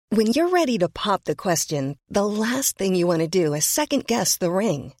When you're ready to pop the question, the last thing you want to do is second-guess the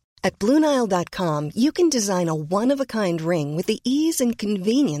ring. At BlueNile.com, you can design a one-of-a-kind ring with the ease and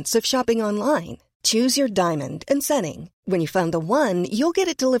convenience of shopping online. Choose your diamond and setting. When you find the one, you'll get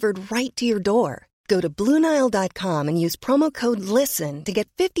it delivered right to your door. Go to BlueNile.com and use promo code LISTEN to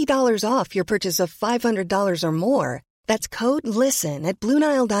get $50 off your purchase of $500 or more. That's code LISTEN at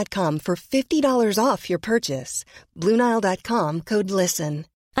BlueNile.com for $50 off your purchase. BlueNile.com, code LISTEN.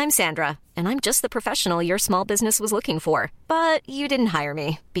 I'm Sandra, and I'm just the professional your small business was looking for. But you didn't hire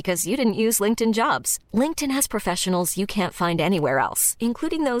me because you didn't use LinkedIn Jobs. LinkedIn has professionals you can't find anywhere else,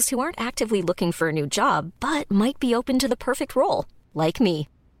 including those who aren't actively looking for a new job, but might be open to the perfect role, like me.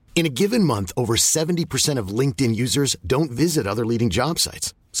 In a given month, over 70% of LinkedIn users don't visit other leading job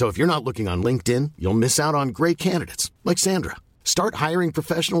sites. So if you're not looking on LinkedIn, you'll miss out on great candidates like Sandra. Start hiring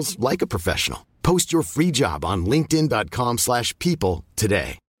professionals like a professional. Post your free job on linkedin.com/people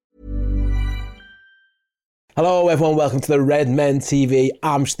today. Hello everyone, welcome to the Red Men TV.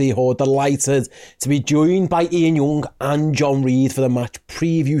 I'm Steve Hoare, delighted to be joined by Ian Young and John Reid for the match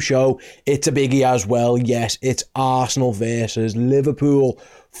preview show. It's a biggie as well, yes, it's Arsenal versus Liverpool,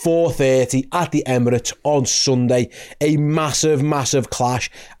 4:30 at the Emirates on Sunday. A massive, massive clash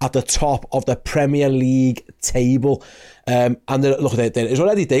at the top of the Premier League table. Look, there is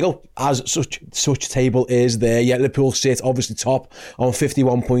already Diggle, as such table is there. Yet Liverpool sit obviously top on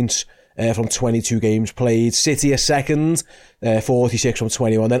 51 points from 22 games played. City are second, 46 from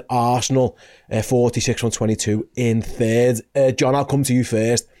 21. Then Arsenal, 46 from 22 in third. John, I'll come to you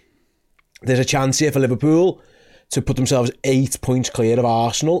first. There's a chance here for Liverpool to put themselves 8 points clear of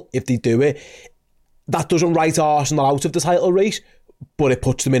Arsenal if they do it. That doesn't write Arsenal out of the title race, but it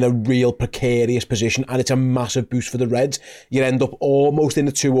puts them in a real precarious position, and it's a massive boost for the Reds. You end up almost in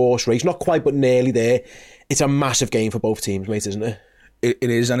a two-horse race, not quite, but nearly there. It's a massive game for both teams, mate, isn't it?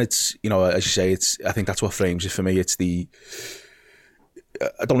 It is, and it's, you know, as you say, I think that's what frames it for me. It's I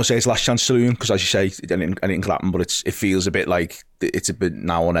don't want to say it's last chance saloon, because as you say, anything can happen, but it feels a bit like it's a bit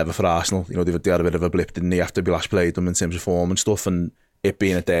now or never for Arsenal. You know, they had a bit of a blip, didn't they, after we last played them in terms of form and stuff, and it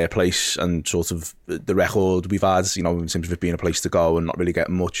being at their place and sort of the record we've had, you know, in terms of it being a place to go and not really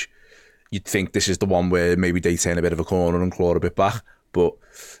getting much, you'd think this is the one where maybe they turn a bit of a corner and claw a bit back. But,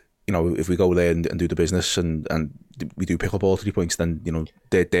 you know, if we go there and do the business and we do pick up all 3 points, then, you know,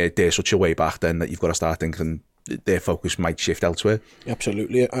 they're such a way back then that you've got to start thinking their focus might shift elsewhere.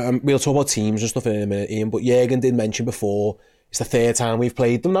 Absolutely. We'll talk about teams and stuff in a minute, Ian, but Jürgen did mention before, it's the third time we've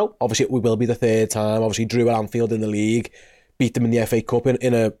played them now. Obviously, it will be the third time. Obviously, drew at Anfield in the league, beat them in the FA Cup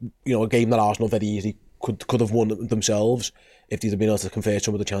in a game that Arsenal very easily could have won themselves if they'd have been able to convert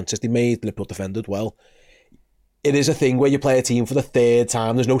some of the chances they made. Liverpool defended well. It is a thing where you play a team for the third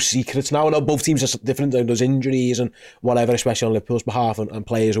time. There's no secrets now. I know both teams are different. There's injuries and whatever, especially on Liverpool's behalf and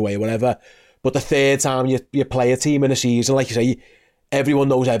players away, whatever. But the third time you play a team in a season, like you say, everyone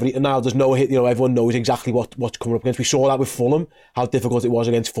knows everything now. There's no hit, everyone knows exactly what's coming up against. We saw that with Fulham, how difficult it was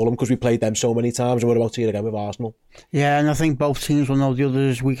against Fulham because we played them so many times, and we're about to see it again with Arsenal. Yeah, and I think both teams will know the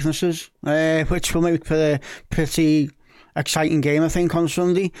other's weaknesses, which will make for a pretty exciting game, I think, on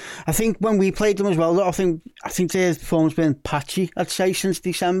Sunday. I think when we played them as well, I think their form's been patchy, I'd say, since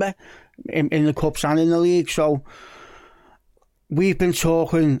December in the Cups and in the League. So we've been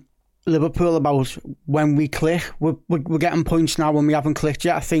talking Liverpool about when we click. We're getting points now when we haven't clicked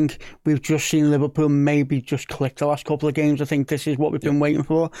yet. I think we've just seen Liverpool maybe just click the last couple of games. I think this is what we've been waiting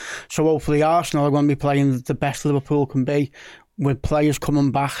for. So hopefully Arsenal are going to be playing the best Liverpool can be, with players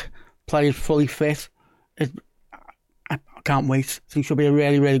coming back, players fully fit. I can't wait. I think it'll be a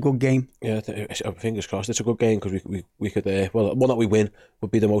really, really good game. Yeah, fingers crossed. It's a good game because we could, one that we win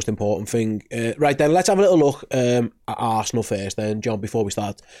would be the most important thing. Right then, let's have a little look at Arsenal first then, John, before we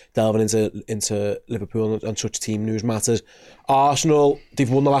start delving into Liverpool and such team news matters. Arsenal,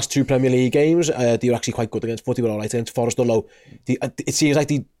 they've won the last two Premier League games. They were actually quite good against Footy, but all right against Forest, although it seems like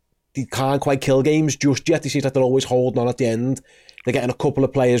they can't quite kill games just yet. It seems like they're always holding on at the end. They're getting a couple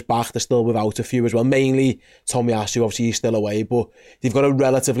of players back. They're still without a few as well. Mainly Tomiyasu, obviously he's still away, but they've got a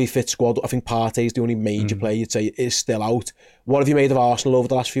relatively fit squad. I think Partey's the only major player you'd say is still out. What have you made of Arsenal over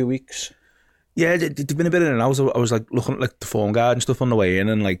the last few weeks? Yeah, they've been a bit in and out. I was like looking at like the form guard and stuff on the way in,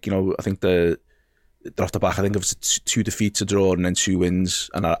 and like, you know, I think they're off the back. I think of 2 defeats, a draw, and then 2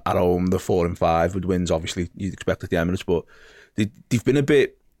 wins. And at home, they're 4 and 5 with wins. Obviously, you'd expect at the Emirates, but they've been a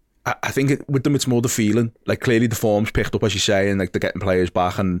bit. I think with them, it's more the feeling. Like, clearly the form's picked up, as you say, and like they're getting players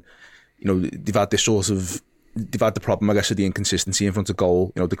back, and, you know, they've had the problem, I guess, of the inconsistency in front of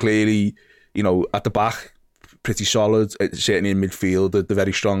goal. You know, they're clearly, you know, at the back, pretty solid. Certainly in midfield, they're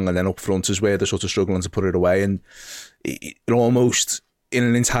very strong, and then up front is where they're sort of struggling to put it away. And it almost, in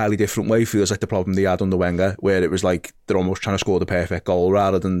an entirely different way, feels like the problem they had under Wenger, where it was like they're almost trying to score the perfect goal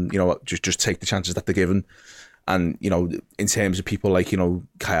rather than, you know, just take the chances that they're given. And, you know, in terms of people like, you know,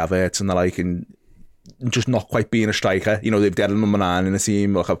 Kai Havertz and the like, and just not quite being a striker, you know, they've got a number 9 in a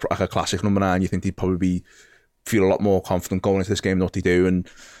team, like a classic number 9, you think they'd probably feel a lot more confident going into this game than what they do. And,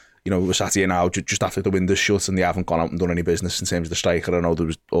 you know, we're sat here now just after the window's shut and they haven't gone out and done any business in terms of the striker. I know there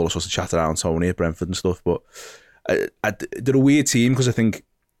was all sorts of chat around Tony at Brentford and stuff, but they're a weird team because I think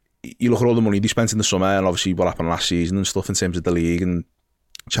you look at all the money they spent in the summer and obviously what happened last season and stuff in terms of the league and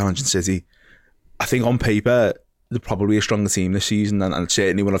challenging City. I think on paper they're probably a stronger team this season, and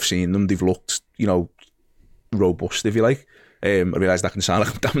certainly when I've seen them, they've looked, you know, robust, if you like. I realise that can sound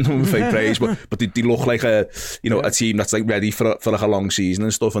like I'm damning them with fake praise, but they look like a team that's like ready for like a long season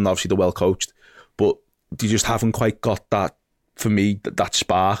and stuff, and obviously they're well coached, but they just haven't quite got that, for me, that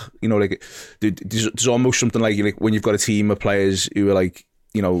spark. You know, like there's almost something like when you've got a team of players who are like,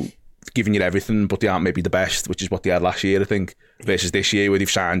 you know, giving you everything, but they aren't maybe the best, which is what they had last year, I think, versus this year where they've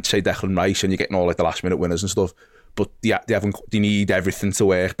signed, say, Declan Rice, and you're getting all like the last minute winners and stuff. But they need everything to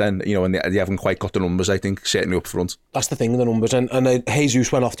work then, you know, and they haven't quite got the numbers, I think, certainly up front. That's the thing, the numbers. And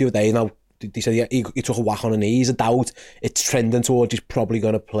Jesus went off the other day. Now, they said he took a whack on the knee. He's a doubt. It's trending towards he's probably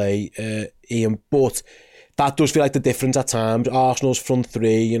going to play, Ian. But that does feel like the difference at times. Arsenal's front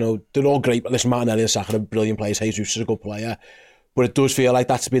three, you know, they're all great. Listen, Martinelli and Saka are brilliant players. Jesus is a good player. But it does feel like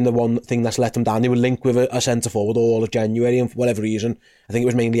that's been the one thing that's let them down. They were linked with a centre-forward all of January, and for whatever reason, I think it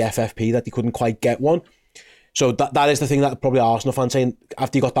was mainly FFP that they couldn't quite get one. So that is the thing that probably Arsenal fans saying,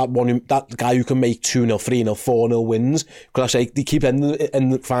 after you got that guy who can make 2-0, 3-0, 4-0 wins, because I say they keep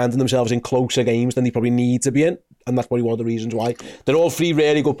finding themselves in closer games than they probably need to be in, and that's probably one of the reasons why. They're all three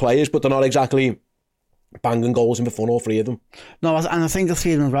really good players, but they're not exactly banging goals in for fun, all three of them. No, and I think the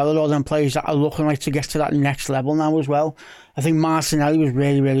three of them as well are all them players that are looking like to get to that next level now as well. I think Martinelli was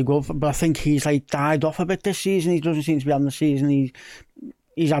really, really good, but I think he's like died off a bit this season. He doesn't seem to be having the season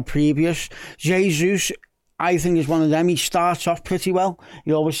he's had previous. Jesus, I think, is one of them. He starts off pretty well.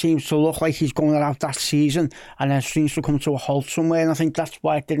 He always seems to look like he's going out that season and then seems to come to a halt somewhere, and I think that's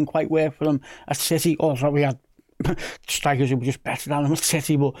why it didn't quite work for him at City. Also, we had strikers who were just better than him at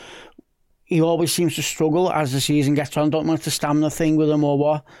City, but he always seems to struggle as the season gets on. Don't know if it's the stamina thing with him or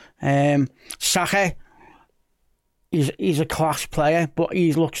what. Saka, he's a class player, but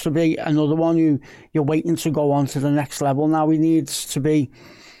he looks to be another one who you're waiting to go on to the next level. Now he needs to be,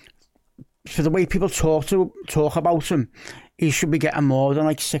 for the way people talk about him, he should be getting more than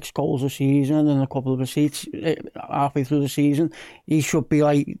like 6 goals a season and a couple of assists halfway through the season. He should be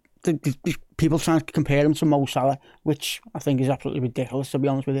like, people trying to compare him to Mo Salah, which I think is absolutely ridiculous, to be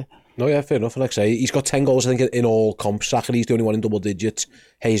honest with you. No, yeah, fair enough. Like I say, he's got 10 goals, I think, in all comps. Saka, he's the only one in double digits.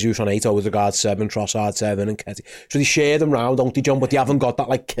 Jesus on 8, Odegaard 7, Trossard 7, and Ketty. So they share them round, don't they, John? But they haven't got that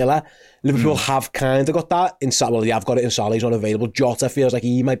like killer. Liverpool have kind of got that in Salah. Well, they have got it in Salah. He's not available. Jota feels like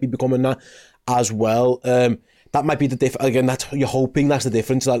he might be becoming that as well. That might be the difference. Again, you're hoping that's the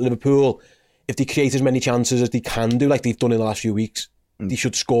difference. That Liverpool, if they create as many chances as they can do, like they've done in the last few weeks, they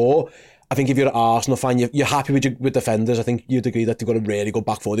should score. I think if you're an Arsenal fan, you're happy with defenders. I think you'd agree that they've got a really good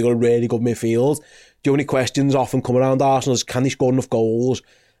back four. They've got a really good midfield. The only questions often come around Arsenal is, can they score enough goals?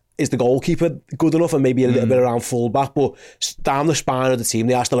 Is the goalkeeper good enough? And maybe a little bit around full-back. But down the spine of the team,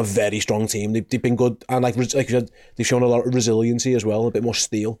 they are still a very strong team. They've been good. And like you said, they've shown a lot of resiliency as well, a bit more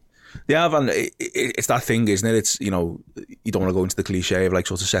steel. They have, and it's that thing, isn't it? It's, you know, you don't want to go into the cliche of like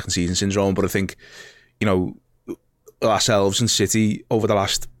sort of second season syndrome, but I think, you know, ourselves and City over the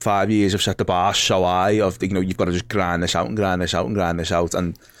last 5 years have set the bar so high of, you know, you've got to just grind this out and grind this out and grind this out.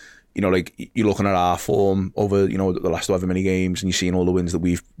 And, you know, like you're looking at our form over, you know, the last however many games, and you're seeing all the wins that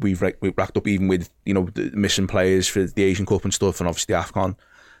we've racked up, even with, you know, the missing players for the Asian Cup and stuff, and obviously the AFCON.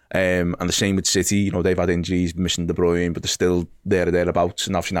 And the same with City, you know, they've had injuries, missing De Bruyne, but they're still there or thereabouts,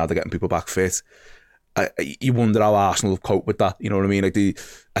 and obviously now they're getting people back fit. You wonder how Arsenal have coped with that, you know what I mean? Like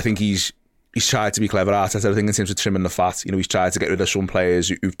I think he's tried to be clever at it, I think, in terms of trimming the fat. You know, he's tried to get rid of some players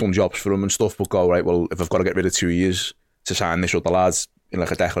who've done jobs for him and stuff, but go, right, well, if I've got to get rid of 2 years to sign this other lads, in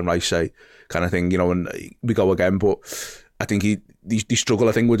like a Declan Rice, say, kind of thing, you know, and we go again. But I think they struggle,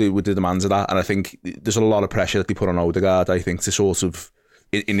 I think, with the demands of that, and I think there's a lot of pressure that they put on Odegaard, I think, to sort of,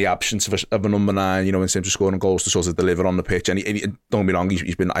 in the absence of a number 9, you know, in terms of scoring goals, to sort of deliver on the pitch. And he, don't get me wrong,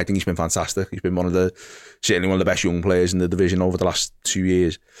 I think he's been fantastic. He's been certainly one of the best young players in the division over the last 2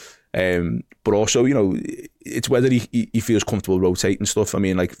 years. But also, you know, it's whether he feels comfortable rotating stuff. I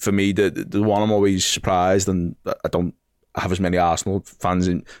mean, like for me, the one I'm always surprised, and I don't have as many Arsenal fans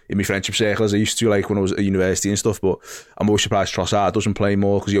in my friendship circle as I used to, like when I was at university and stuff. But I'm always surprised Trossard doesn't play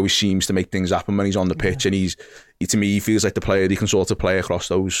more, because he always seems to make things happen when he's on the pitch, and to me, he feels like the player he can sort of play across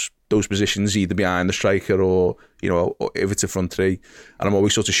those positions, either behind the striker or, you know, if it's a front three. And I'm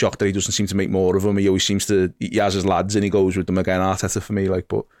always sort of shocked that he doesn't seem to make more of them. He always seems to, he has his lads and he goes with them again. Arteta for me, like,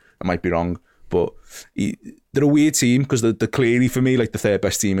 but I might be wrong. But they're a weird team, because they're clearly, for me, like the third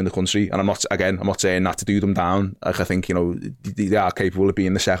best team in the country. And I'm not saying that to do them down. Like, I think, you know, they are capable of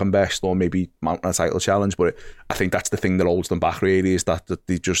being the second best, or maybe mounting a title challenge. But I think that's the thing that holds them back, really, is that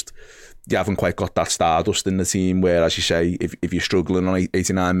they haven't quite got that stardust in the team where, as you say, if you're struggling on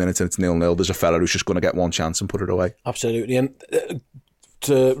 89 minutes and it's 0-0, there's a fella who's just going to get one chance and put it away. Absolutely. And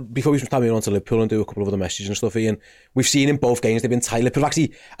before we start moving on to Liverpool and do a couple of other messages and stuff, Ian, we've seen in both games they've been tight. Liverpool,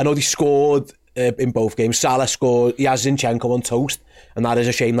 actually, I know they scored in both games. Salah scored, he has Zinchenko on toast, and that is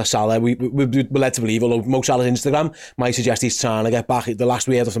a shame that Salah, we're led to believe, although Mo Salah's Instagram might suggest he's trying to get back. The last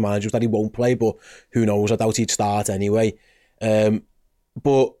we heard of the manager was that he won't play, but who knows, I doubt he'd start anyway.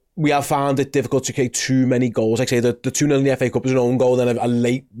 But we have found it difficult to create too many goals. Like I say, the 2-0 in the FA Cup is an own goal, and then a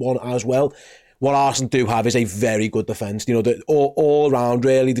late one as well. What Arsenal do have is a very good defence. You know, all around,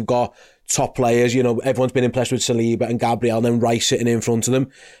 really, they've got top players. You know, everyone's been impressed with Saliba and Gabriel, and then Rice sitting in front of them.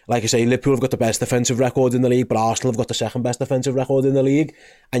 Like I say, Liverpool have got the best defensive record in the league, but Arsenal have got the second best defensive record in the league.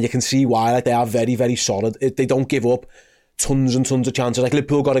 And you can see why. Like, they are very, very solid. They don't give up tons and tons of chances. Like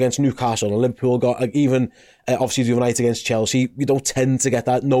Liverpool got against Newcastle, and Liverpool got, like, even obviously the other night against Chelsea. You don't tend to get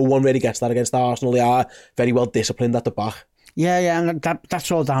that. No one really gets that against Arsenal. They are very well disciplined at the back. Yeah, and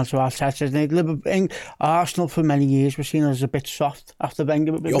that's all down to Arteta, isn't it? Arsenal for many years were seen as a bit soft after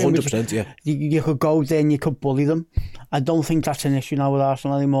Wenger. 100%, yeah. You could go there and you could bully them. I don't think that's an issue now with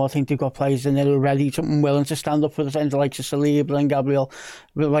Arsenal anymore. I think they've got players in there who are ready and willing to stand up for the likes of Saliba and Gabriel.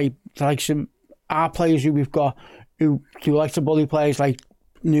 Like our players who we've got who like to bully players like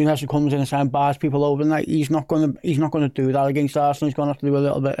Nunes, who comes in and signs bars people over, and he's not going to do that against Arsenal. He's going to have to do a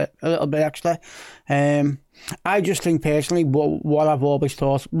little bit extra. I just think personally, what I've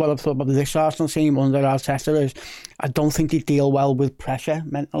thought about this Arsenal team under Arteta is, I don't think they deal well with pressure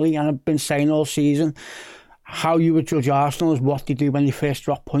mentally, and I've been saying all season, how you would judge Arsenal is what they do when they first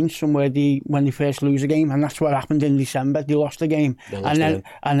drop points and when they first lose a game, and that's what happened in December. They lost the game and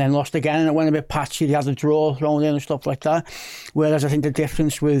then lost again, and it went a bit patchy. They had a draw thrown in and stuff like that. Whereas I think the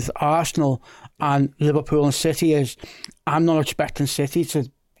difference with Arsenal and Liverpool and City is, I'm not expecting City to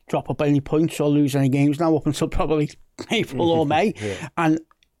drop up any points or lose any games now up until probably April or May. Yeah. And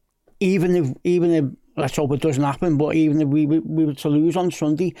even if let's hope it doesn't happen, but even if we were to lose on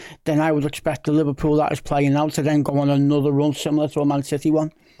Sunday, then I would expect the Liverpool that is playing now to then go on another run similar to a Man City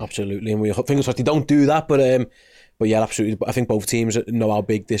one. Absolutely, and we fingers crossed they don't do that, but yeah, absolutely. I think both teams know how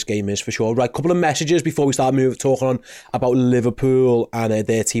big this game is for sure. Right, a couple of messages before we start talking on about Liverpool and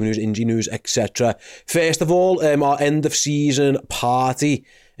their team news, injury news, etc. First of all, our end of season party.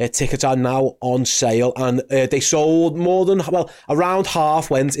 Tickets are now on sale, and they sold around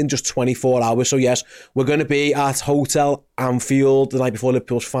half went in just 24 hours. So yes, we're going to be at Hotel Anfield the night before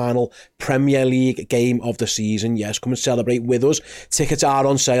Liverpool's final Premier League game of the season. Yes, come and celebrate with us. Tickets are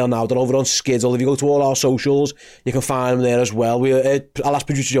on sale now. They're over on Skiddle. If you go to all our socials, you can find them there as well. I'll ask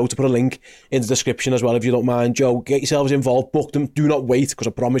producer Joe to put a link in the description as well, if you don't mind. Joe, get yourselves involved, book them. Do not wait, because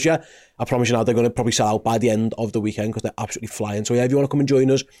I promise you now they're going to probably sell out by the end of the weekend, because they're absolutely flying. So yeah, if you want to come and join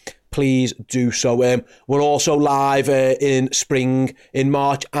us, please do so. We're also live in spring, in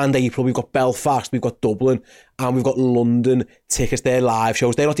March and April. We've got Belfast, we've got Dublin, and we've got London tickets. They're live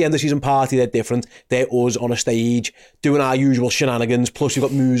shows. They're not the end of season party, they're different. They're us on a stage doing our usual shenanigans. Plus we've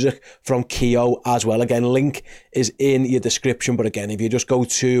got music from Keo as well. Again, link is in your description. But again, if you just go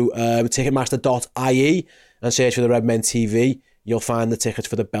to ticketmaster.ie and search for the Red Men TV, you'll find the tickets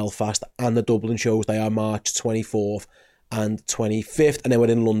for the Belfast and the Dublin shows. They are March 24th and 25th, and then we're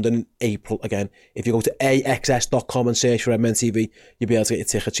in London in April again. If you go to axs.com and search for MN TV, you'll be able to get your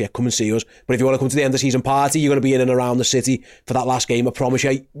tickets. Yeah, come and see us. But if you want to come to the end of season party, you're going to be in and around the city for that last game. I promise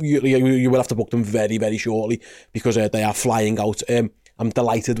you, you will have to book them very, very shortly, because they are flying out. I'm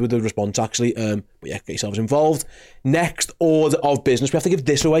delighted with the response, actually. But yeah, get yourselves involved. Next order of business. We have to give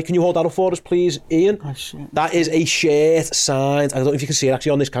this away. Can you hold that up for us, please, Ian? That is a shirt signed. I don't know if you can see it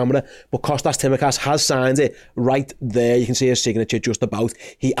actually on this camera, but Kostas Timikas has signed it right there. You can see his signature just about.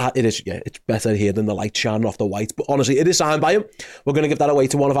 It's better here than the light shining off the white. But honestly, it is signed by him. We're going to give that away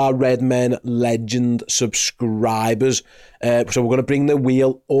to one of our Red Men Legend subscribers. So we're going to bring the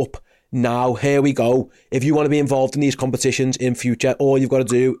wheel up. Now, here we go. If you want to be involved in these competitions in future, all you've got to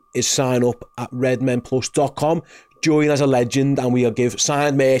do is sign up at redmenplus.com. join as a legend, and we'll give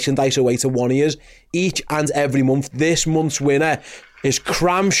signed merchandise away to one of you each and every month. This month's winner is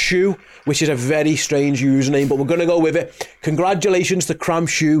Cram Shoe, which is a very strange username, but we're going to go with it. Congratulations to Cram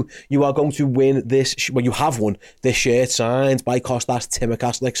Shoe. You are going to win this, well, you have won this shirt signed by Costas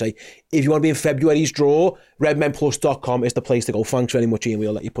Timmercast. Like I say, if you want to be in February's draw, redmenplus.com is the place to go. Thanks very much, Ian.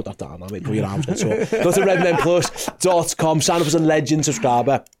 We'll let you put that down. I'll make your arms get sore. Go to redmenplus.com, sign up as a legend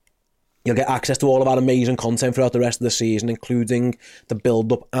subscriber. You'll get access to all of our amazing content throughout the rest of the season, including the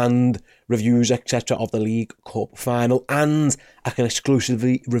build-up and reviews, etc. of the League Cup final. And I can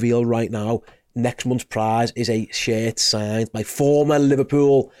exclusively reveal right now, next month's prize is a shirt signed by former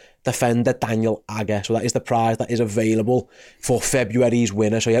Liverpool defender Daniel Agger. So that is the prize that is available for February's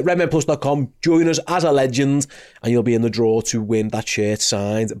winner. So yeah, redmenplus.com, join us as a legend, and you'll be in the draw to win that shirt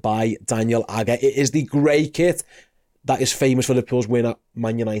signed by Daniel Agger. It is the grey kit that is famous for Liverpool's win at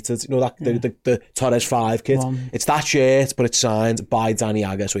Man United. You know, that the Torres 5 kit. It's that shirt, but it's signed by Danny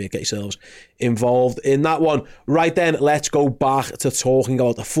Agger, so you get yourselves involved in that one. Right then, let's go back to talking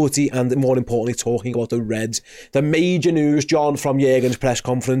about the footy and, more importantly, talking about the Reds. The major news, John, from Jurgen's press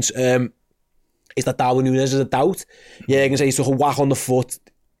conference is that Darwin Núñez is a doubt. Jurgen said he took a whack on the foot.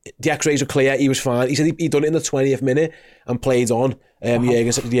 The x-rays were clear, he was fine. He said he'd done it in the 20th minute and played on.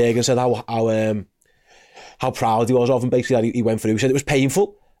 Jurgen said how proud he was of him, basically, that he went through. He said it was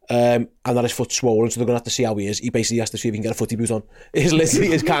painful and that his foot's swollen, so they're going to have to see how he is. He basically has to see if he can get a footy boot on. It's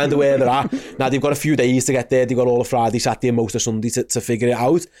literally is kind of where they're at. Now, they've got a few days to get there. They've got all of Friday, Saturday and most of Sunday to figure it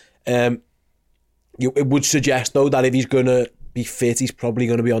out. It would suggest, though, that if he's going to be fit, he's probably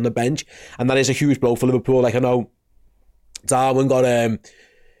going to be on the bench. And that is a huge blow for Liverpool. Like, I know Darwin got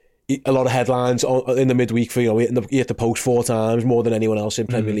a lot of headlines in the midweek for, he hit the post 4 times, more than anyone else in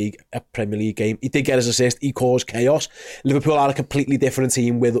Premier League game. He did get his assist. He caused chaos. Liverpool are a completely different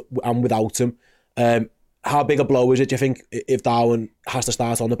team with and without him. How big a blow is it, do you think, if Darwin has to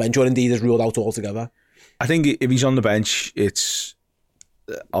start on the bench, or indeed is ruled out altogether? I think if he's on the bench, it's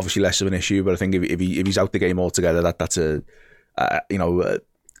obviously less of an issue. But I think if he's out the game altogether, that's a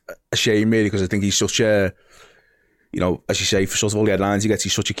shame, really, because I think he's such a, as you say, for sort of all the headlines he gets,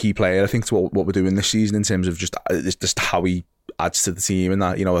 he's such a key player, I think, to what we're doing this season in terms of just how he adds to the team. And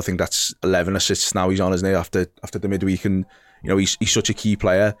that, I think that's 11 assists now he's on, isn't he, after the midweek. And, he's such a key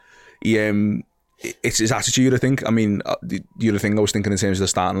player. It's his attitude, I think. I mean, the other thing I was thinking in terms of the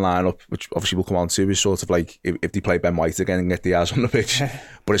starting lineup, which obviously we'll come on to, is sort of like if they play Ben White again and get Diaz on the pitch.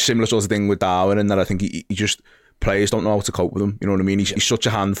 But a similar sort of thing with Darwin, and that I think he just, players don't know how to cope with him. You know what I mean? He's such a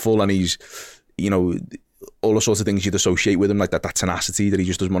handful, and he's, all the sorts of things you'd associate with him, like that tenacity, that he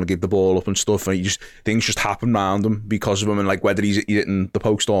just doesn't want to give the ball up and stuff, and things just happen around him because of him, and like whether he's hitting the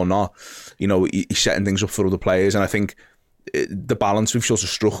post or not, he's setting things up for other players. And I think the balance we've sort of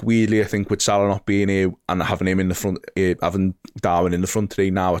struck weirdly, I think, with Salah not being here and having him in the front, having Darwin in the front three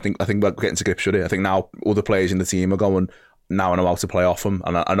now, I think we're getting to grips with it. I think now other players in the team are going, now I know how to play off him,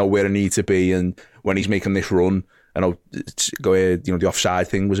 and I know where I need to be, and when he's making this run, I know, the offside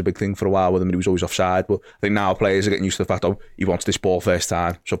thing was a big thing for a while with him, and he was always offside. But I think now players are getting used to the fact, he wants this ball first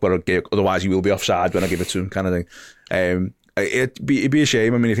time, so I've got to give, otherwise he will be offside when I give it to him, kind of thing. It'd be a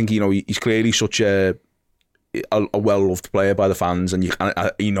shame. I mean, I think he's clearly such a well-loved player by the fans, and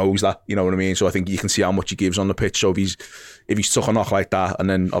he knows that, you know what I mean? So I think you can see how much he gives on the pitch. So if he's took a knock like that and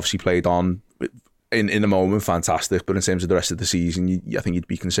then obviously played on in the moment, fantastic. But in terms of the rest of the season, I think you'd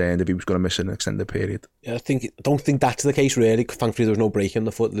be concerned if he was going to miss an extended period. Yeah, I don't think that's the case, really. Thankfully, there was no break in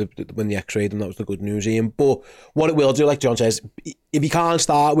the foot when the x-rayed him. That was the good news, Ian. But what it will do, like John says, if he can't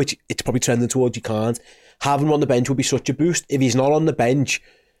start, which it's probably trending towards you can't, having him on the bench would be such a boost. If he's not on the bench,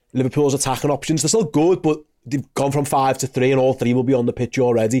 Liverpool's attacking options, they're still good, but they've gone from 5 to 3, and all 3 will be on the pitch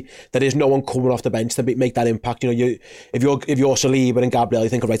already. There is no one coming off the bench to make that impact. If you're Saliba and Gabriel, you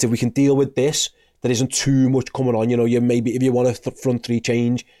think, right, if we can deal with this, there isn't too much coming on. You maybe, if you want a front 3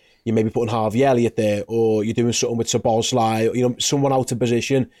 change, you may be putting Harvey Elliott there, or you're doing something with Szoboszlai, someone out of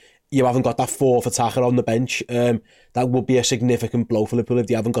position. You haven't got that 4th attacker on the bench. That would be a significant blow for Liverpool if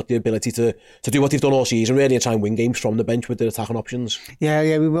they haven't got the ability to do what they've done all season, really, and try and win games from the bench with their attacking options.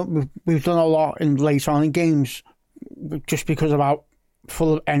 Yeah, we've done a lot late on in games just because of how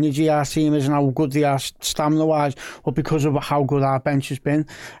full of energy our team is and how good they are stamina-wise, or because of how good our bench has been.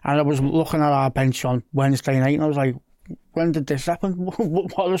 And I was looking at our bench on Wednesday night and I was like, when did this happen?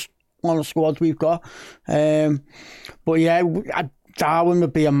 What a squad we've got. But yeah, Darwin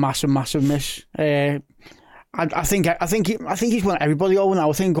would be a massive miss. I think he's won everybody over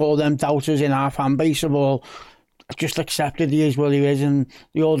now. I think all them doubters in our fan base have all just accepted he is what he is, and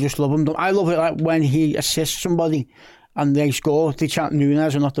they all just love him. I love it like when he assists somebody and they score, they chant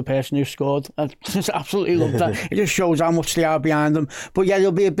Nunes and not the person who scored. I just absolutely love that. It just shows how much they are behind them. But yeah,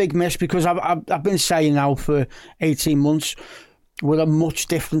 it'll be a big miss because I've been saying now for 18 months, we're a much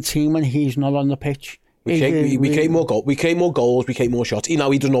different team when he's not on the pitch. We create more goals, we create more shots. He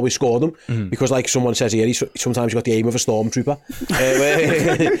doesn't always score them because, like someone says here, sometimes he's got the aim of a stormtrooper.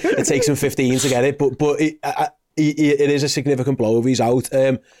 It takes him 15 to get it, but it is a significant blow if he's out.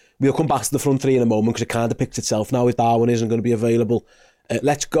 We'll come back to the front three in a moment because it kind of picks itself now if Darwin isn't going to be available.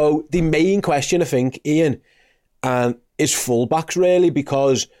 Let's go. The main question, I think, Ian, and is fullbacks really,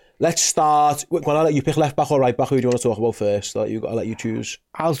 because let's start. When I let you pick left back or right back, who do you want to talk about first? I'll let you choose.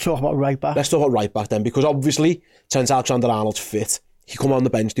 I'll talk about right back. Let's talk about right back then, because obviously Trent Alexander-Arnold's fit. He come on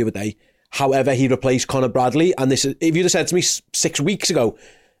the bench the other day. However, he replaced Conor Bradley, and this is, if you'd have said to me 6 weeks ago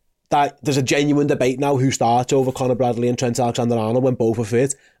that there's a genuine debate now who starts over Conor Bradley and Trent Alexander-Arnold when both are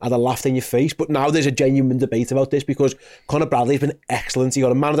fit, I'd have laughed in your face. But now there's a genuine debate about this because Conor Bradley's been excellent. He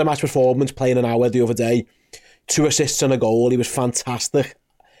got a man of the match performance playing an hour the other day, 2 assists and a goal. He was fantastic.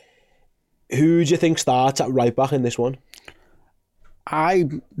 Who do you think starts at right back in this one?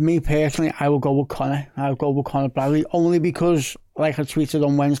 Me personally, I will go with Conor. I'll go with Conor Bradley only because, like I tweeted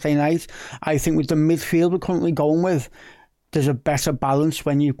on Wednesday night, I think with the midfield we're currently going with, there's a better balance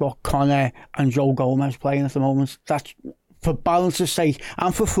when you've got Conor and Joe Gomez playing at the moment. That's for balance's sake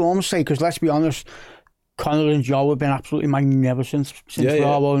and for form's sake, because let's be honest, Conor and Joe have been absolutely magnificent since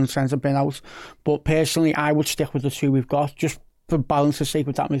Robbo and Trent have been out. But personally, I would stick with the two we've got, just for balance's sake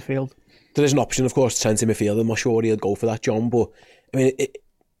with that midfield. There is an option, of course, to Trent in midfield. I'm not sure he'll go for that, John, but I mean,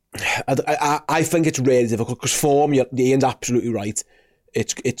 I think it's really difficult because form, Ian's absolutely right.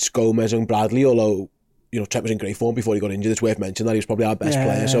 It's Gomez and Bradley, although, you know, Trent was in great form before he got injured. It's worth mentioning that he was probably our best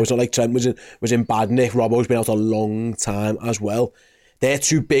player. So it's not like Trent was in bad nick. Robbo's been out a long time as well. They're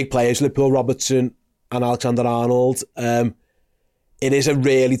two big players, Liverpool, Robertson and Alexander-Arnold. It is a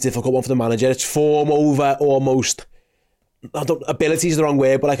really difficult one for the manager. It's form over almost, ability is the wrong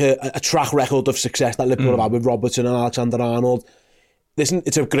word, but like a track record of success that Liverpool have had with Robertson and Alexander-Arnold. Listen,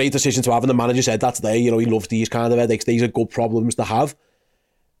 it's a great decision to have, and the manager said that today. You know, he loves these kind of headaches. These are good problems to have.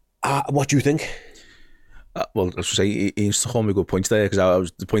 What do you think? Well, I should say, Ian's took me good points there,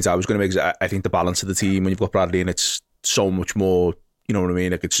 because the point I was going to make is I think the balance of the team when you've got Bradley and it's so much more, you know what I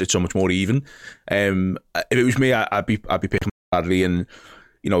mean? Like it's so much more even. If it was me, I'd be picking Bradley, and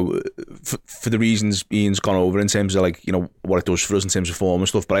you know, for the reasons Ian's gone over in terms of, like, you know, what it does for us in terms of form and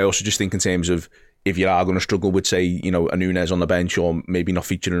stuff. But I also just think in terms of if you are going to struggle with, say, you know, a Nunes on the bench or maybe not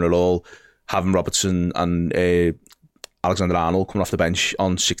featuring at all, having Robertson and Alexander-Arnold coming off the bench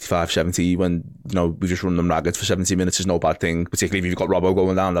on 65, 70 when, you know, we just run them ragged for 70 minutes is no bad thing, particularly if you've got Robbo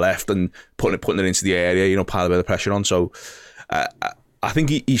going down the left and putting it into the area, you know, pile a bit of pressure on. So I think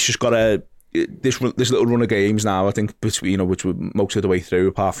he's just got this little run of games now, I think, between, you know, which we're most of the way through,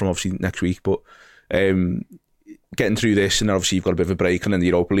 apart from obviously next week, but getting through this, and then obviously you've got a bit of a break and then the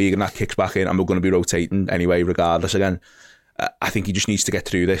Europa League, and that kicks back in, and we're going to be rotating anyway regardless again. I think he just needs to get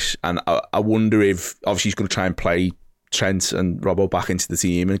through this, and I wonder if obviously he's going to try and play Trent and Robbo back into the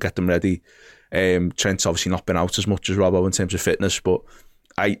team and get them ready. Trent's obviously not been out as much as Robbo in terms of fitness, but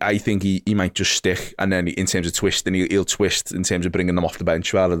I think he might just stick, and then in terms of twisting, he'll twist in terms of bringing them off the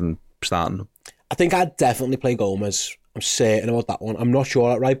bench rather than starting them. I think I'd definitely play Gomez. I'm certain about that one. I'm not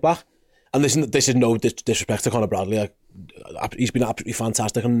sure at right back. And this is no disrespect to Conor Bradley. Like, he's been absolutely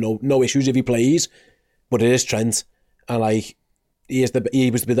fantastic and no issues if he plays. But it is Trent, and like he was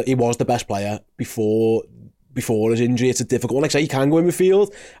the best player before his injury. It's a difficult one. Like I say, he can go in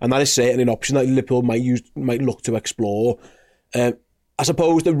midfield, and that is certainly an option that Liverpool might look to explore. I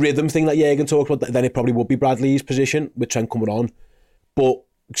suppose the rhythm thing that Jürgen talked about, then it probably would be Bradley's position with Trent coming on. But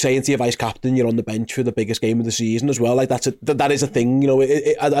saying to your vice captain you're on the bench for the biggest game of the season as well, like that is a thing, you know.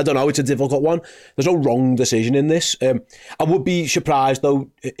 I don't know, it's a difficult one. There's no wrong decision in this. I would be surprised though,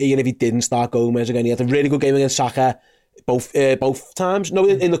 Ian, if he didn't start Gomez again. He had a really good game against Saka both times, no,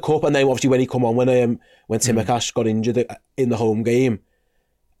 in the cup, and then obviously when he come on when Tsimikas got injured in the home game,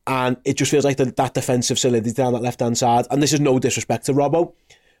 and it just feels like that defensive solidity down that left hand side. And this is no disrespect to Robbo,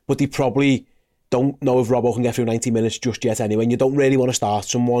 but they probably don't know if Robbo can get through 90 minutes just yet anyway. And you don't really want to start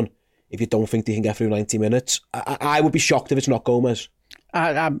someone if you don't think they can get through 90 minutes. I would be shocked if it's not Gomez.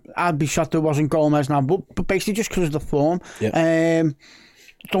 I'd be shocked if it wasn't Gomez now, but basically just because of the form. Yeah.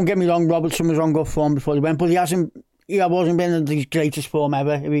 Don't get me wrong, Robertson was on good form before he went, but he hasn't been in the greatest form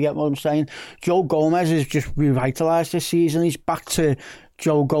ever, if you get what I'm saying. Joe Gomez has just revitalised this season. He's back to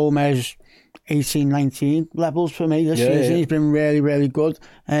Joe Gomez 18-19 levels for me this season. Yeah. He's been really, really good.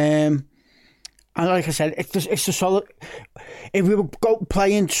 And like I said, it's a solid. If we were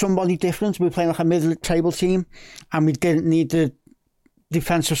playing somebody different, we were playing like a mid-table team, and we didn't need the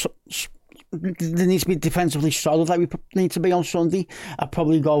defensive. There needs to be defensively solid like we need to be on Sunday. I'd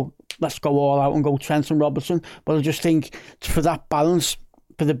probably let's go all out and go Trent and Robertson. But I just think for that balance,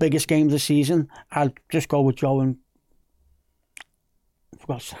 for the biggest game of the season, I'd just go with Joe and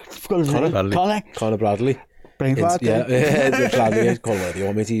Connor Bradley. Brain fart. Yeah, Bradley. Connor, you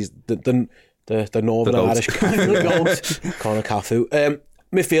want me to use the Northern Irish Connor Cafu.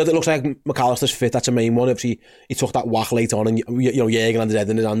 Midfield, it looks like McAllister's fit. That's a main one. Obviously, he took that whack late on, and Jürgen had his head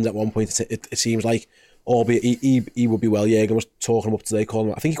in his hands at one point. It seems like, albeit he would be well. Jürgen was talking him up today.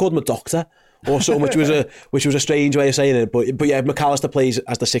 I think he called him a doctor or something, which was a strange way of saying it. But yeah, McAllister plays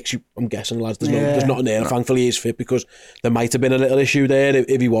as the six. I'm guessing, lads. There's nothing there. Thankfully, he's fit, because there might have been a little issue there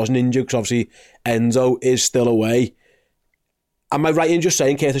if he wasn't injured. Because obviously, Enzo is still away. Am I right in just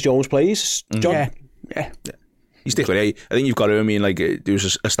saying Curtis Jones plays, John? Yeah. You stick with it. I think you've got to. I mean, like, there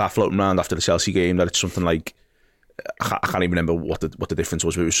was a stat floating around after the Chelsea game that it's something like, I can't even remember what the difference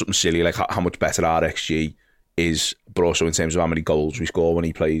was, but it was something silly, like how much better our XG is, but also in terms of how many goals we score when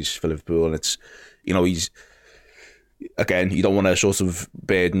he plays for Liverpool. And it's, he's, again, you don't want to sort of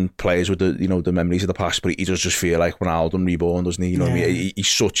burden players with the memories of the past, but he does just feel like Ronaldo reborn, doesn't he? You know what I mean? He's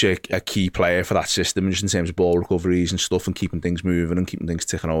such a key player for that system, just in terms of ball recoveries and stuff, and keeping things moving and keeping things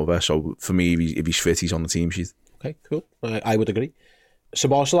ticking over. So for me, if he's fit, he's on the team sheet. Okay, cool. I would agree.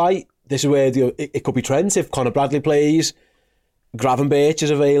 Szoboszlai, this is where it could be Trent if Connor Bradley plays. Gravenberch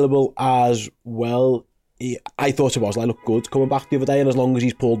is available as well. I thought Szoboszlai looked good coming back the other day, and as long as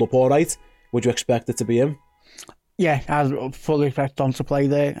he's pulled up all right, would you expect it to be him? Yeah, I'd fully expect Don to play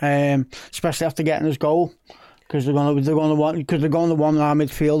there, especially after getting his goal, because they're going to want our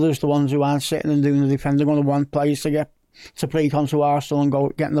midfielders, the ones who aren't sitting and doing the defence. They're going to want players to play onto Arsenal and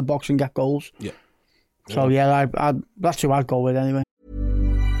get in the box and get goals. Yeah. So that's who I'd go with anyway.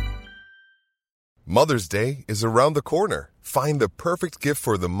 Mother's Day is around the corner. Find the perfect gift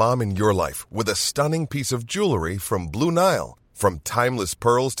for the mom in your life with a stunning piece of jewelry from Blue Nile. From timeless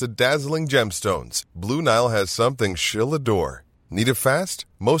pearls to dazzling gemstones, Blue Nile has something she'll adore. Need it fast?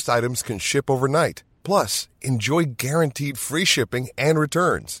 Most items can ship overnight. Plus, enjoy guaranteed free shipping and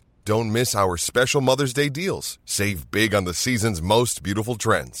returns. Don't miss our special Mother's Day deals. Save big on the season's most beautiful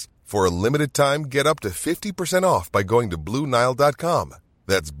trends. For a limited time, get up to 50% off by going to BlueNile.com.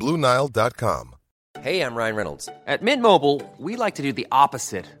 That's BlueNile.com. Hey, I'm Ryan Reynolds. At Mint Mobile, we like to do the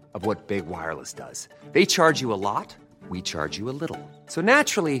opposite of what Big Wireless does. They charge you a lot, we charge you a little. So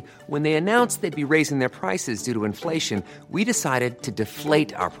naturally, when they announced they'd be raising their prices due to inflation, we decided to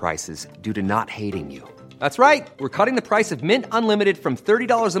deflate our prices due to not hating you. That's right. We're cutting the price of Mint Unlimited from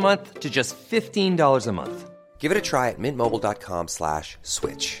 $30 a month to just $15 a month. Give it a try at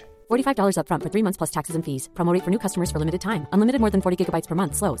mintmobile.com/switch. $45 up front for 3 months plus taxes and fees. Promo rate for new customers for limited time. Unlimited more than 40 gigabytes per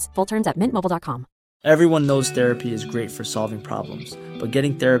month. Slows full terms at mintmobile.com. Everyone knows therapy is great for solving problems, but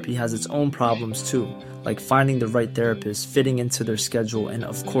getting therapy has its own problems too, like finding the right therapist, fitting into their schedule, and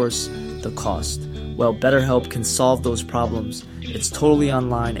of course, the cost. Well, BetterHelp can solve those problems. It's totally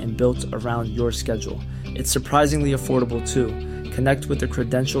online and built around your schedule. It's surprisingly affordable too. Connect with a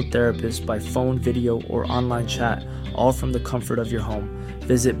credentialed therapist by phone, video, or online chat, all from the comfort of your home.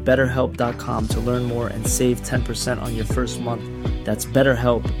 Visit BetterHelp.com to learn more and save 10% on your first month. That's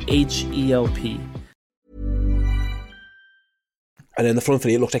BetterHelp, H-E-L-P. And then the front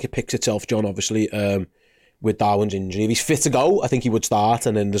three, it looks like it picks itself, John, obviously, with Darwin's injury. If he's fit to go, I think he would start,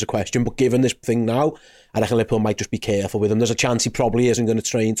 and then there's a question. But given this thing now, I reckon Liverpool might just be careful with him. There's a chance he probably isn't going to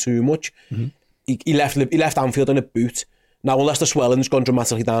train too much. Mm-hmm. He left Anfield in a boot. Now, unless the swelling's gone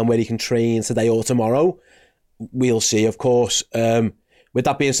dramatically down where he can train today or tomorrow, we'll see, of course. With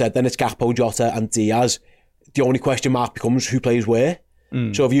that being said, then it's Gakpo, Jota and Diaz. The only question mark becomes who plays where.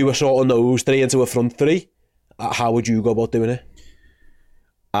 So if you were sort of those three into a front three, how would you go about doing it?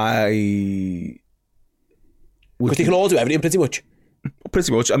 Because they can all do everything pretty much.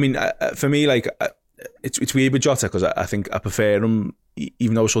 Pretty much. I mean, for me, like, it's weird with Jota because I think I prefer him,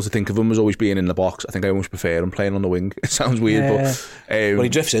 even though I sort of think of him as always being in the box. I think I almost prefer him playing on the wing. It sounds weird, but well, he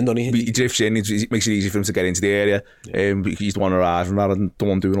drifts in, doesn't he? He drifts in. It makes it easy for him to get into the area. He's the one arriving rather than the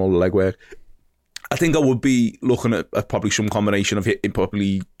one doing all the legwork. I think I would be looking at probably some combination of hitting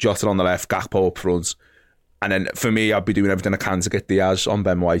probably Jota on the left, Gakpo up front. And then for me, I'd be doing everything I can to get Diaz on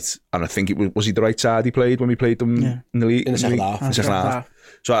Ben White. And I think it was he the right side he played when we played them in the league? In the second half.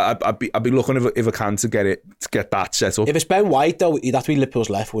 So I'd be looking if I can to get that set up. If it's Ben White though, he'd have to be Liverpool's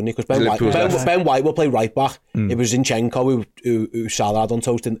left, wouldn't he? Because Ben White will play right back. It was Zinchenko who Salah had on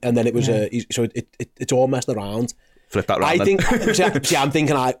toast, and then it was so it's all messed around. flip that round. I think, I'm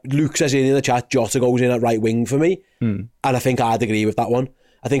thinking, Luke says in the chat, Jota goes in at right wing for me. And I think I'd agree with that one.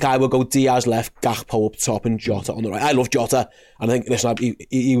 I think I would go Diaz left, Gakpo up top and Jota on the right. I love Jota. And I think, listen,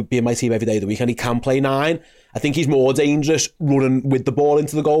 he would be in my team every day of the week and he can play 9. I think he's more dangerous running with the ball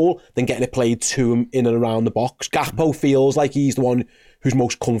into the goal than getting it played to him in and around the box. Gakpo feels like he's the one who's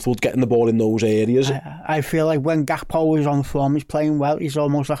most comfortable getting the ball in those areas. I feel like when Gakpo is on form, he's playing well. He's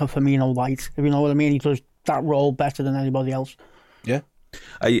almost like a Firmino light, if you know what I mean. He does that role better than anybody else. Yeah.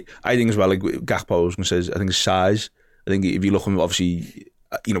 I think as well, like Gakpo, I was going to say, I think his size, I think if you look at him, obviously,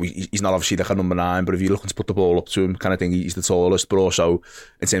 you know, he's not obviously like a number 9, but if you're looking to put the ball up to him, kind of thing, he's the tallest, but also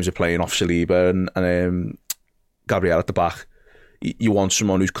in terms of playing off Saliba and Gabriel at the back, you want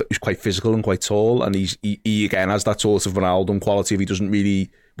someone who's quite physical and quite tall, and he again has that sort of Ronaldo quality. If he doesn't really,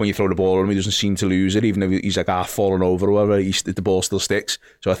 when you throw the ball at him, he doesn't seem to lose it, even if he's like half falling over or whatever, the ball still sticks.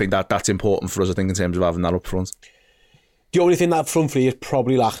 So I think that's important for us, I think, in terms of having that up front. The only thing that front three is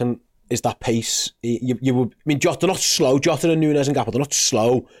probably lacking is that pace. They're not slow. Jota and Núñez and Gakpo, they're not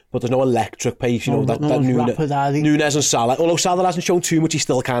slow, but there's no electric pace. You know, that Núñez and Salah. Although Salah hasn't shown too much, he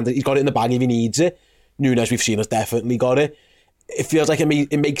still can. He's got it in the bag if he needs it. Núñez, we've seen, has definitely got it. It feels like it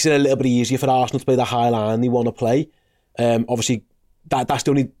makes it a little bit easier for Arsenal to play the high line they want to play. Obviously, that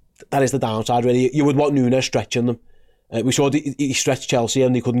is the downside, really. You would want Núñez stretching them. We saw he stretched Chelsea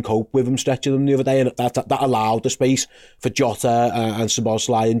and they couldn't cope with him stretching them the other day, and that allowed the space for Jota and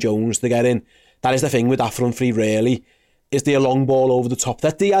Szoboszlai and Jones to get in. That is the thing with that front three, really. Is there a long ball over the top?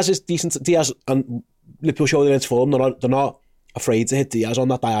 That Diaz is decent. Diaz and Liverpool showed against Fulham, they're not afraid to hit Diaz on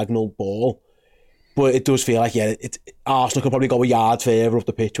that diagonal ball. But it does feel like, Arsenal could probably go a yard further up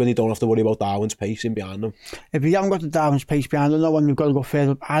the pitch when they don't have to worry about Darwin's pace in behind them. If you haven't got the Darwin's pace behind them, though, and you've got to go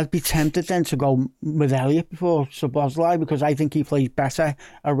further, I'd be tempted then to go with Elliott before Szoboszlai, because I think he plays better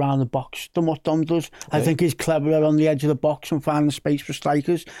around the box than what Dom does. Okay. I think he's cleverer on the edge of the box and finding space for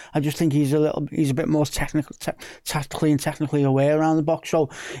strikers. I just think he's a bit more tactically and technically aware around the box. So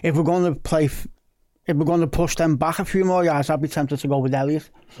if we're going to push them back a few more yards, I'd be tempted to go with Elliott.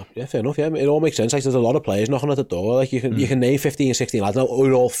 Yeah, fair enough. Yeah, it all makes sense. Like, there's a lot of players knocking at the door. Like you can name 15, 16 lads who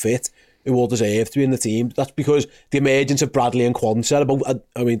are all fit, who all deserve to be in the team. That's because the emergence of Bradley and Kwanzaa.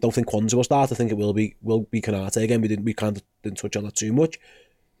 I mean, don't think Kwanzaa will start. I think it will be Konate again. We kind of didn't touch on that too much.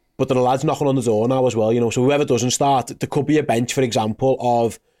 But there are lads knocking on the door now as well. You know, so whoever doesn't start, there could be a bench, for example,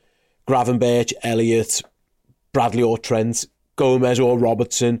 of Gravenberch, Elliott, Bradley or Trent, Gomez or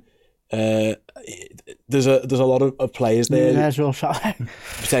Robertson. There's a lot of players there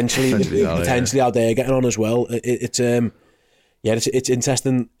potentially out there getting on as well. It's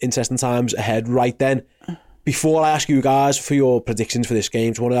interesting times ahead. Right then, before I ask you guys for your predictions for this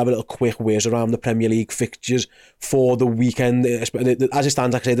game, I want to have a little quick whiz around the Premier League fixtures for the weekend. As it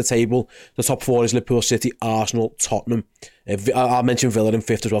stands, like I say, the table, the top 4 is Liverpool, City, Arsenal, Tottenham. I'll mention Villa in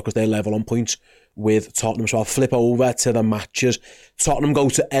 5th as well because they're level on points with Tottenham. So I'll flip over to the matches. Tottenham go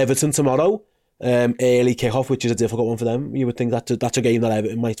to Everton tomorrow. Early kick-off, which is a difficult one for them. You would think that's a game that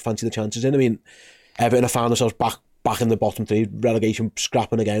Everton might fancy the chances in. I mean, Everton have found themselves back in the bottom 3, relegation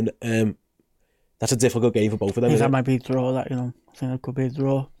scrapping again. That's a difficult game for both of them. That might be a draw, I think it could be a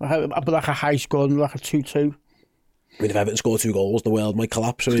draw. But like a high score, like a 2-2. I mean, if Everton score 2 goals, the world might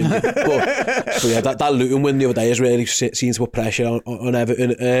collapse. I mean, but yeah, that Luton win the other day has really seems to put pressure on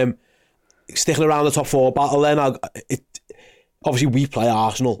Everton. Sticking around the top 4 battle then, obviously we play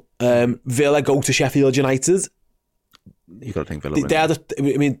Arsenal. Villa go to Sheffield United. You've got to think Villa.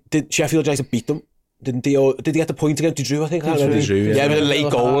 Did Sheffield United beat them? Didn't they? Or did they get the point against? They drew, I think. They drew, yeah, it was a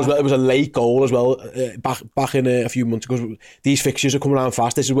late goal as well. It was a late goal as well. Back in a few months ago. These fixtures are coming around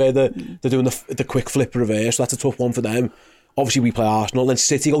fast. This is where they're doing the quick flip reverse. So that's a tough one for them. Obviously, we play Arsenal. Then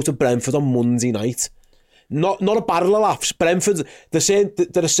City go to Brentford on Monday night. Not a barrel of laughs. Brentford, there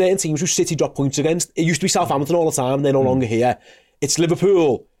are certain teams who City drop points against. It used to be Southampton all the time. They're no longer here. It's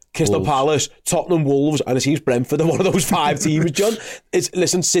Liverpool, Crystal Palace, Tottenham, Wolves, and it seems Brentford are one of those 5 teams, John.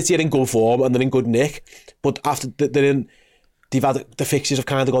 City are in good form and they're in good nick, but after they've had the fixtures have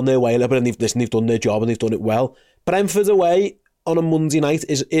kind of gone their way a little bit, and they've done their job and they've done it well. Brentford away on a Monday night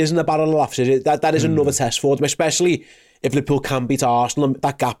isn't a barrel of laughs, is it? That is another test for them, especially if Liverpool can beat Arsenal.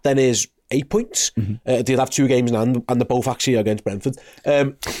 That gap then is 8 points. They'll have 2 games in hand, and they're both actually against Brentford.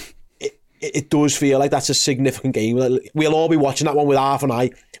 It does feel like that's a significant game. We'll all be watching that one with half an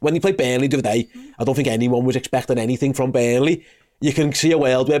eye. When they played Burnley the other day, I don't think anyone was expecting anything from Burnley. You can see a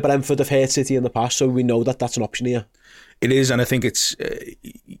world where Brentford have hurt City in the past, so we know that that's an option here. It is, and I think it's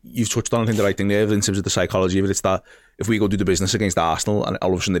you've touched on, I think, the right thing there in terms of the psychology of it. It's that if we go do the business against Arsenal and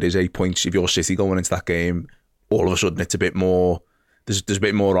all of a sudden there is 8 points, if you're City going into that game, all of a sudden it's a bit more, there's a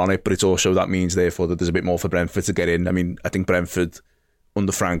bit more on it, but it's also that means therefore that there's a bit more for Brentford to get in. I mean, I think Brentford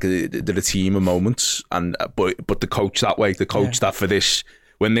under Frank, they're a team of moments, and but the coach that way, the coach that for this,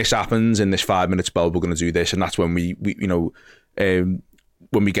 when this happens in this 5-minute spell, we're going to do this, and that's when we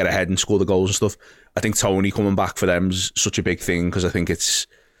when we get ahead and score the goals and stuff. I think Tony coming back for them is such a big thing, because I think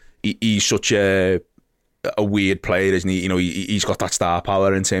he's such a weird player, isn't he? You know, he's got that star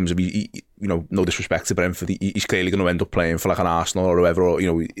power in terms of no disrespect to Brentford, he's clearly going to end up playing for like an Arsenal or whoever, or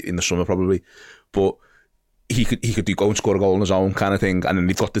in the summer probably, but he could go and score a goal on his own kind of thing, and then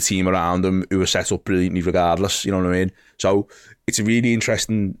they've got the team around him who are set up brilliantly regardless, you know what I mean? So it's a really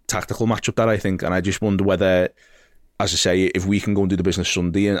interesting tactical matchup that I think, and I just wonder whether, as I say, if we can go and do the business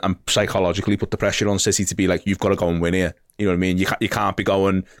Sunday and psychologically put the pressure on City to be like, you've got to go and win here, you know what I mean? You can't be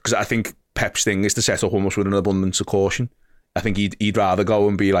going, because I think Pep's thing is to set up almost with an abundance of caution. I think he'd rather go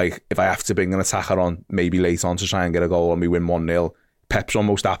and be like, if I have to bring an attacker on maybe late on to try and get a goal and we win 1-0, Pep's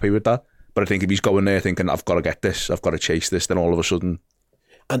almost happy with that. But I think if he's going there thinking, I've got to get this, I've got to chase this, then all of a sudden...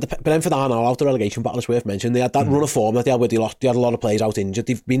 And Brentford are now out the relegation battle, it's worth mentioning. They had that run of form that they had where they had a lot of players out injured.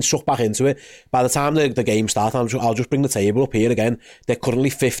 They've been sucked back into it. By the time the game starts, I'll just bring the table up here again. They're currently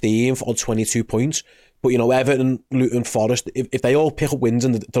 15th on 22 points. But, Everton, Luton, Forest, if they all pick up wins,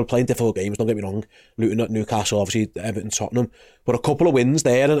 and they're playing difficult games, don't get me wrong, Luton at Newcastle, obviously, Everton, Tottenham, but a couple of wins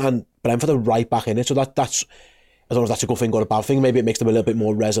there, and Brentford are right back in it. So that's, I don't know if that's a good thing or a bad thing. Maybe it makes them a little bit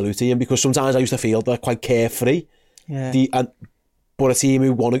more resolute. And because sometimes I used to feel they're quite carefree. Yeah. But a team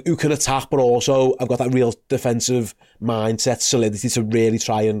who can attack, but also have got that real defensive mindset, solidity to really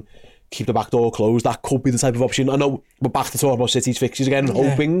try and keep the back door closed. That could be the type of option. I know we're back to talk about City's fixtures again,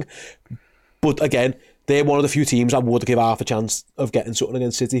 hoping. But again, they're one of the few teams I would give half a chance of getting something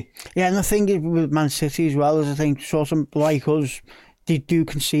against City. Yeah, and the thing with Man City as well is, I think, sort of like us, they do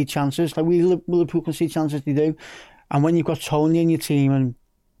concede chances. Like Liverpool concede chances, they do. And when you've got Tony in your team, and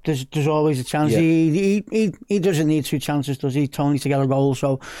there's always a chance. Yeah. He doesn't need 2 chances, does he, Tony, to get a goal?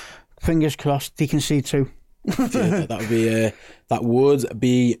 So fingers crossed, he concede 2. Yeah, that would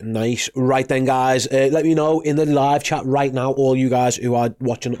be nice. Right then, guys, let me know in the live chat right now, all you guys who are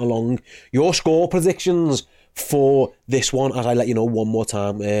watching along, your score predictions for this one, as I let you know one more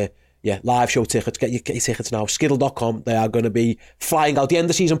time. Live show tickets, get your tickets now, skiddle.com. They are going to be flying out. The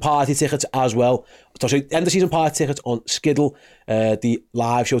end of season party tickets as well. So end of season party tickets on Skiddle. The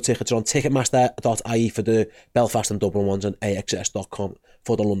live show tickets are on ticketmaster.ie for the Belfast and Dublin ones, and AXS.com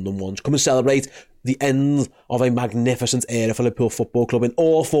for the London ones. Come and celebrate the end of a magnificent era for Liverpool Football Club. In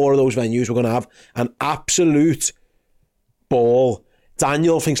all 4 of those venues, we're going to have an absolute ball.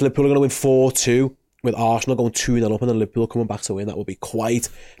 Daniel thinks Liverpool are going to win 4-2. With Arsenal going 2-0 up and then Liverpool coming back to win. That would be quite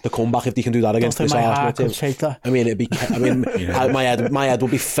the comeback if they can do that against this Arsenal team. Take that. I mean, it'd be. I mean, my head would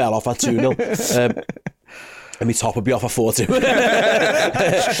be fell off at 2-0. And my top would be off at 4-2.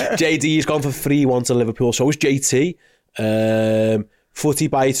 JD's gone for 3-1 to Liverpool. So is JT. Footy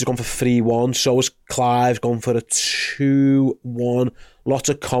Bites has gone for 3-1. So has Clive's gone for a 2-1. Lots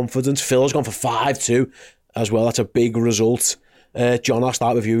of confidence. Phil's gone for 5-2 as well. That's a big result. John, I'll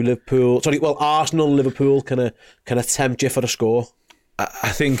start with you. Arsenal and Liverpool can tempt you for a score.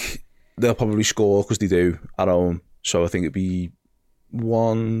 I think they'll probably score because they do at home. So I think it'd be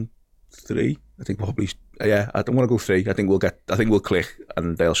 1-3. I think probably. Yeah, I don't want to go 3. I think we'll click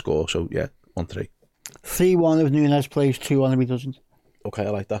and they'll score. So yeah, 1-3. 3-1 if Nunes plays, 2-1 if he doesn't. Okay, I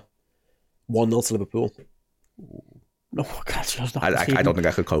like that. 1-0 to Liverpool. No, God, I don't think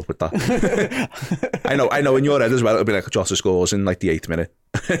I could cope with that. I know in your head as well, it'll be like Jota scores in like the 8th minute.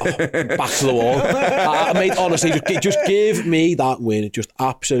 Back to the wall. Mate, honestly, just give me that win. Just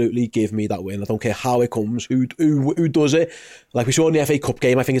absolutely give me that win. I don't care how it comes, who does it. Like we saw in the FA Cup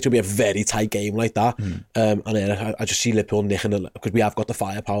game, I think it's going to be a very tight game like that. And I just see Liverpool nicking it because we have got the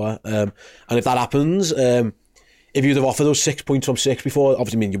firepower. And if that happens... if you'd have offered those 6 points from 6 before,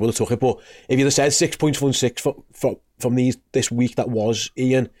 obviously, you would have took it. But if you'd have said 6 points from 6 from this week that was,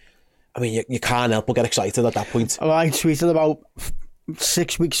 Ian, I mean, you can't help but get excited at that point. I tweeted about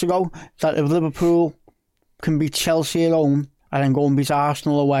 6 weeks ago that if Liverpool can beat Chelsea at home and then go and beat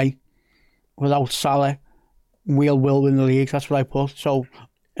Arsenal away without Salah, we'll win the league. That's what I put. So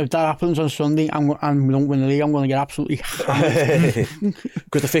if that happens on Sunday and we don't win the league, I'm going to get absolutely hammered.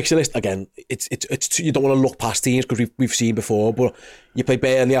 Because the fixture list, again, it's you don't want to look past teams because we've seen before, but you play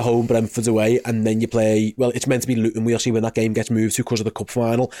Burnley at home, Brentford away, and then you play, well, it's meant to be Luton. We'll see when that game gets moved to because of the cup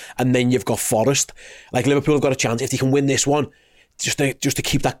final, and then you've got Forest. Like Liverpool have got a chance if they can win this one. just to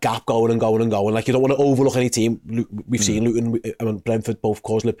keep that gap going and going and going. Like, you don't want to overlook any team. We've seen Luton and Brentford both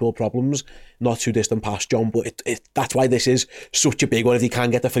cause Liverpool problems, not too distant past, John, but that's why this is such a big one. If they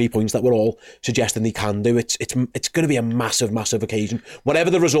can get the 3 points that we're all suggesting they can do, it's going to be a massive, massive occasion. Whatever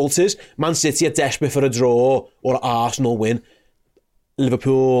the result is, Man City are desperate for a draw or Arsenal win.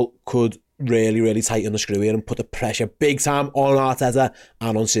 Liverpool could really, really tighten the screw here and put the pressure big time on Arteta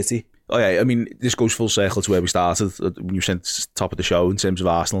and on City. Oh yeah, I mean, this goes full circle to where we started when you said top of the show in terms of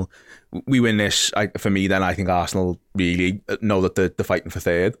Arsenal. We win this, for me, then I think Arsenal really know that they're fighting for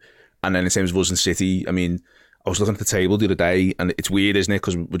third. And then in terms of us and City, I mean, I was looking at the table the other day, and it's weird, isn't it?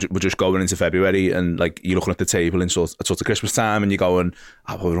 Because we're just going into February, and like you're looking at the table in sort of Christmas time, and you're going,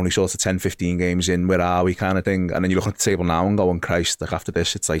 we're only sort of 10, 15 games in, where are we, kind of thing. And then you're looking at the table now and going, Christ, like after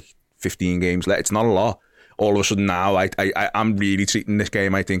this, it's like 15 games left. It's not a lot. All of a sudden now, I'm really treating this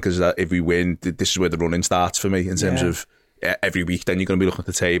game, I think, as if we win, this is where the running starts for me in terms of every week. Then you're going to be looking at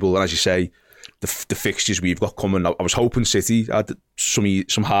the table, and as you say, the fixtures we've got coming. I was hoping City had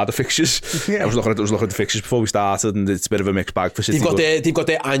some harder fixtures. I was looking at the fixtures before we started, and it's a bit of a mixed bag for City. They've got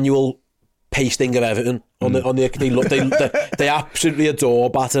their annual pasting of Everton on they absolutely adore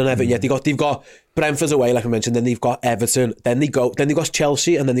battering Everton. Yeah, they've got Brentford away, like I mentioned, then they've got Everton, then they've got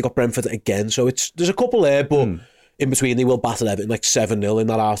Chelsea, and then they've got Brentford again. So there's a couple there, but in between they will battle Everton like 7-0 in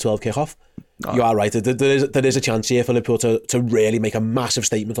that R12 kickoff. Oh. You are right. There is a chance here for Liverpool to really make a massive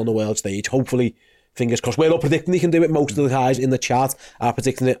statement on the world stage. Hopefully, fingers crossed. We're all predicting they can do it. Most of the guys in the chat are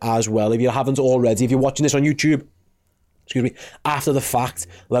predicting it as well. If you haven't already, if you're watching this on YouTube, after the fact,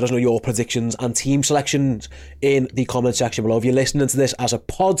 let us know your predictions and team selections in the comment section below. If you're listening to this as a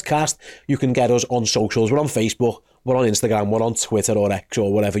podcast, you can get us on socials. We're on Facebook, we're on Instagram, we're on Twitter or X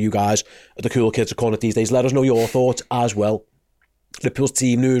or whatever you guys, the cool kids are calling it these days. Let us know your thoughts as well. Liverpool's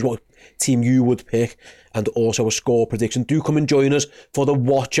team news, what team you would pick, and also a score prediction. Do come and join us for the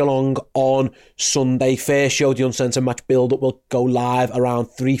watch along on Sunday. First show, the Uncensored Match Build-Up, will go live around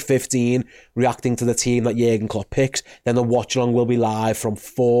 3:15, reacting to the team that Jurgen Klopp picks. Then the watch along will be live from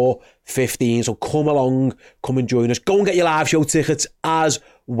 4:15. So come along, come and join us. Go and get your live show tickets as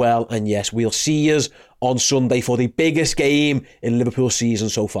well. And yes, we'll see you on Sunday for the biggest game in Liverpool's season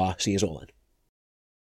so far. See you all then.